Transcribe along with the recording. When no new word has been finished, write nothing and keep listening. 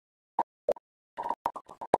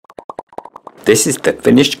This is the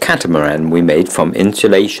finished catamaran we made from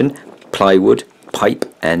insulation, plywood, pipe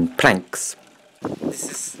and planks. This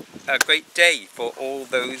is a great day for all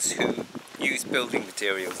those who use building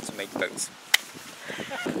materials to make boats.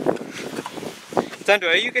 Sandra,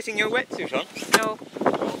 are you getting your wetsuit on?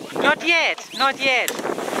 No, not yet, not yet.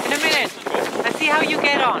 In a minute, I'll see how you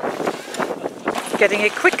get on. Getting a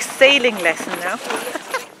quick sailing lesson now.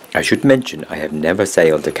 I should mention I have never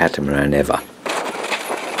sailed a catamaran ever.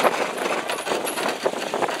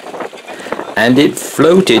 And it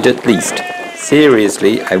floated at least.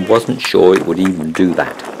 Seriously, I wasn't sure it would even do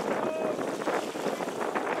that.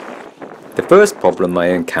 The first problem I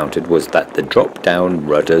encountered was that the drop-down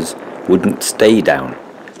rudders wouldn't stay down.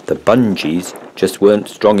 The bungees just weren't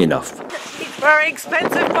strong enough. Very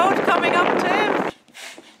expensive boat coming up, Tim.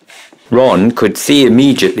 Ron could see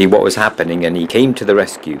immediately what was happening and he came to the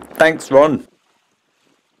rescue. Thanks, Ron.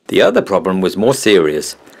 The other problem was more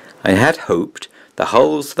serious. I had hoped the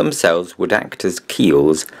hulls themselves would act as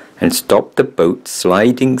keels and stop the boat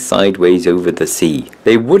sliding sideways over the sea.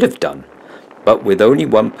 They would have done, but with only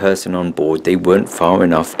one person on board they weren't far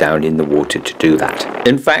enough down in the water to do that.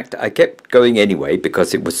 In fact, I kept going anyway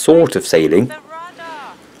because it was sort of sailing,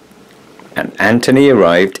 and Anthony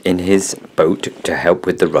arrived in his boat to help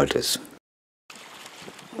with the rudders.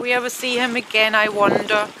 Will we ever see him again, I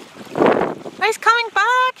wonder? Oh, he's coming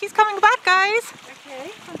back! He's coming back, guys!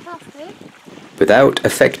 Okay, fantastic. Without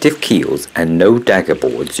effective keels and no dagger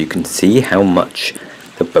boards, you can see how much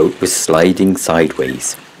the boat was sliding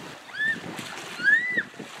sideways.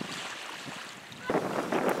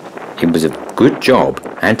 It was a good job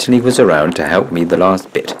Anthony was around to help me the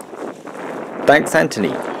last bit. Thanks,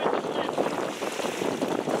 Anthony.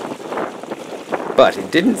 But it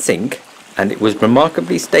didn't sink, and it was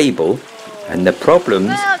remarkably stable, and the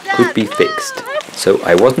problems could be fixed, so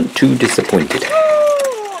I wasn't too disappointed.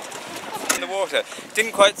 In the water,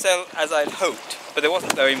 didn't quite sail as I'd hoped, but there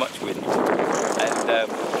wasn't very much wind. And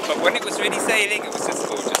but when it was really sailing, it was just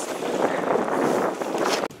gorgeous.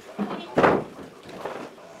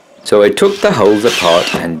 So I took the hulls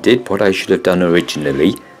apart and did what I should have done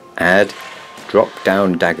originally, add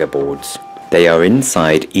drop-down dagger boards. They are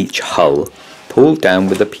inside each hull, pulled down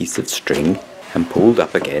with a piece of string and pulled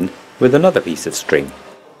up again with another piece of string.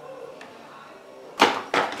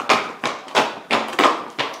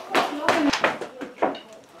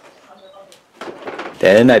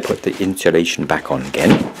 Then I put the insulation back on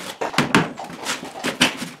again.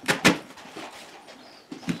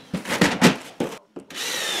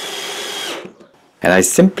 And I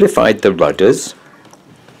simplified the rudders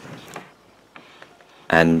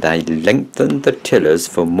and I lengthened the tillers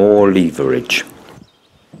for more leverage.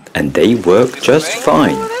 And they work just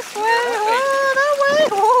fine.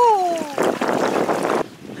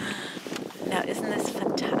 Now isn't this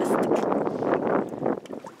fantastic?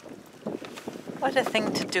 What a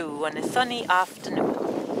thing to do on a sunny afternoon.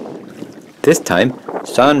 This time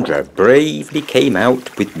Sandra bravely came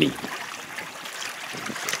out with me.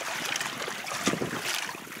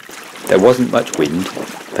 There wasn't much wind,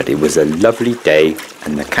 but it was a lovely day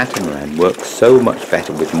and the catamaran worked so much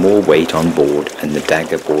better with more weight on board and the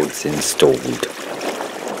dagger boards installed.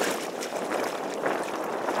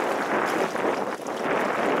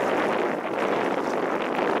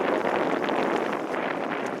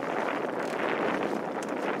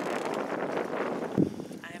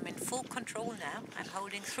 I am in full control now. I'm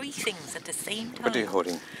holding three things at the same time. What are you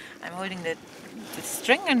holding? I'm holding the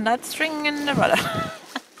string and that string and the rudder.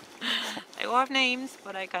 They all have names,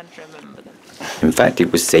 but I can't remember them. In fact,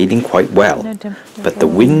 it was sailing quite well, but the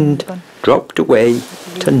wind dropped away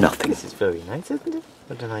to nothing. This is very nice, isn't it?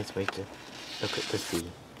 What a nice way to look at the sea.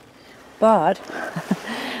 But,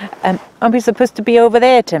 aren't we supposed to be over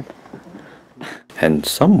there, Tim? And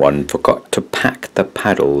someone forgot to pack the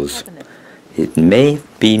paddles. It may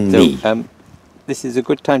have been me. This is a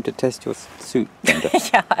good time to test your suit.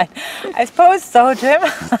 Yeah, I suppose so, Tim.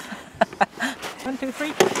 1, 2,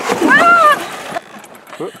 3. Ah!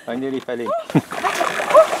 Oh, I nearly fell in.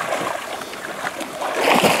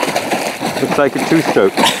 Looks like a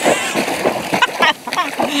two-stroke.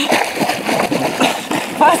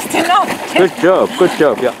 Fast enough, Tim. Good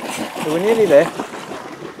job, yeah. So we're nearly there.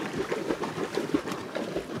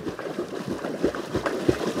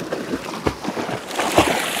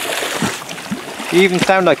 You even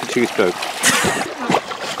sound like a two-stroke.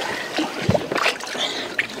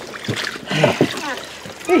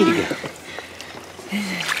 There you go.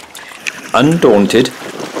 Undaunted,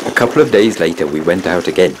 a couple of days later we went out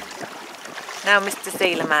again. Now, Mr.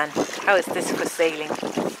 Sailorman, how is this for sailing?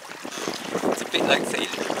 It's a bit like sailing.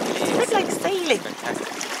 It's a bit like sailing. Fantastic.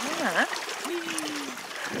 Yeah.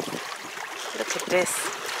 Look at this.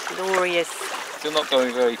 Glorious. Still not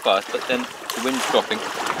going very fast, but then the wind's dropping.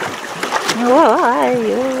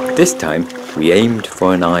 This time we aimed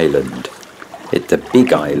for an island. It's a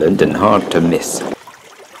big island and hard to miss.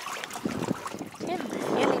 Tim,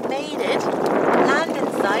 nearly made it. Land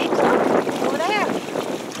in sight. Over there.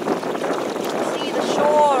 See the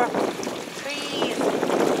shore, trees,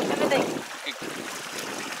 everything.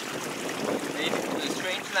 Made it to a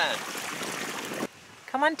strange land.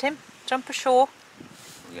 Come on, Tim. Jump ashore.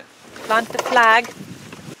 Yeah. Plant the flag.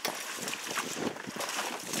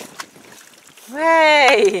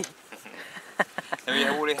 Hey! So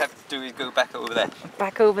yeah, all we have to do is go back over there.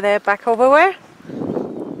 Back over there, back over where?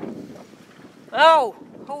 Oh,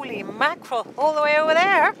 holy mackerel, all the way over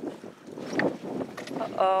there.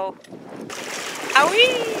 Uh-oh.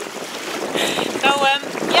 Owie! So,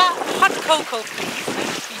 yeah, hot cocoa, please. That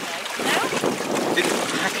would be nice now. Didn't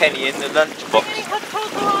pack any in the lunchbox. Any hot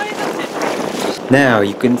cocoa either? Now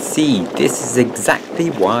you can see this is exactly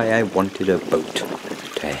why I wanted a boat.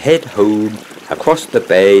 To head home across the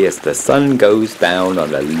bay as the sun goes down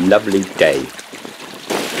on a lovely day.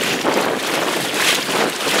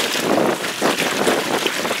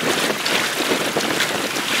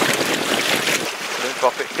 Don't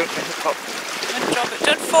drop it, don't let it pop. Don't drop it.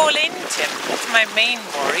 Don't fall in, Tim. That's my main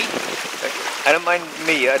worry. I don't mind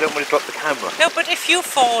me, I don't want to drop the camera. No, but if you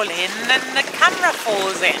fall in, then the camera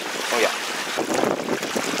falls in. Oh yeah.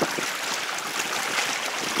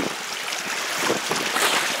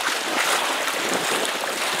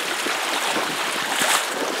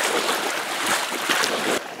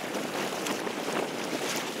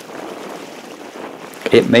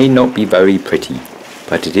 It may not be very pretty,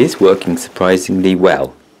 but it is working surprisingly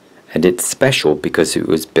well, and it's special because it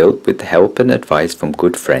was built with the help and advice from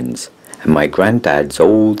good friends, and my granddad's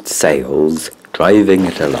old sails driving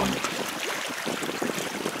it along.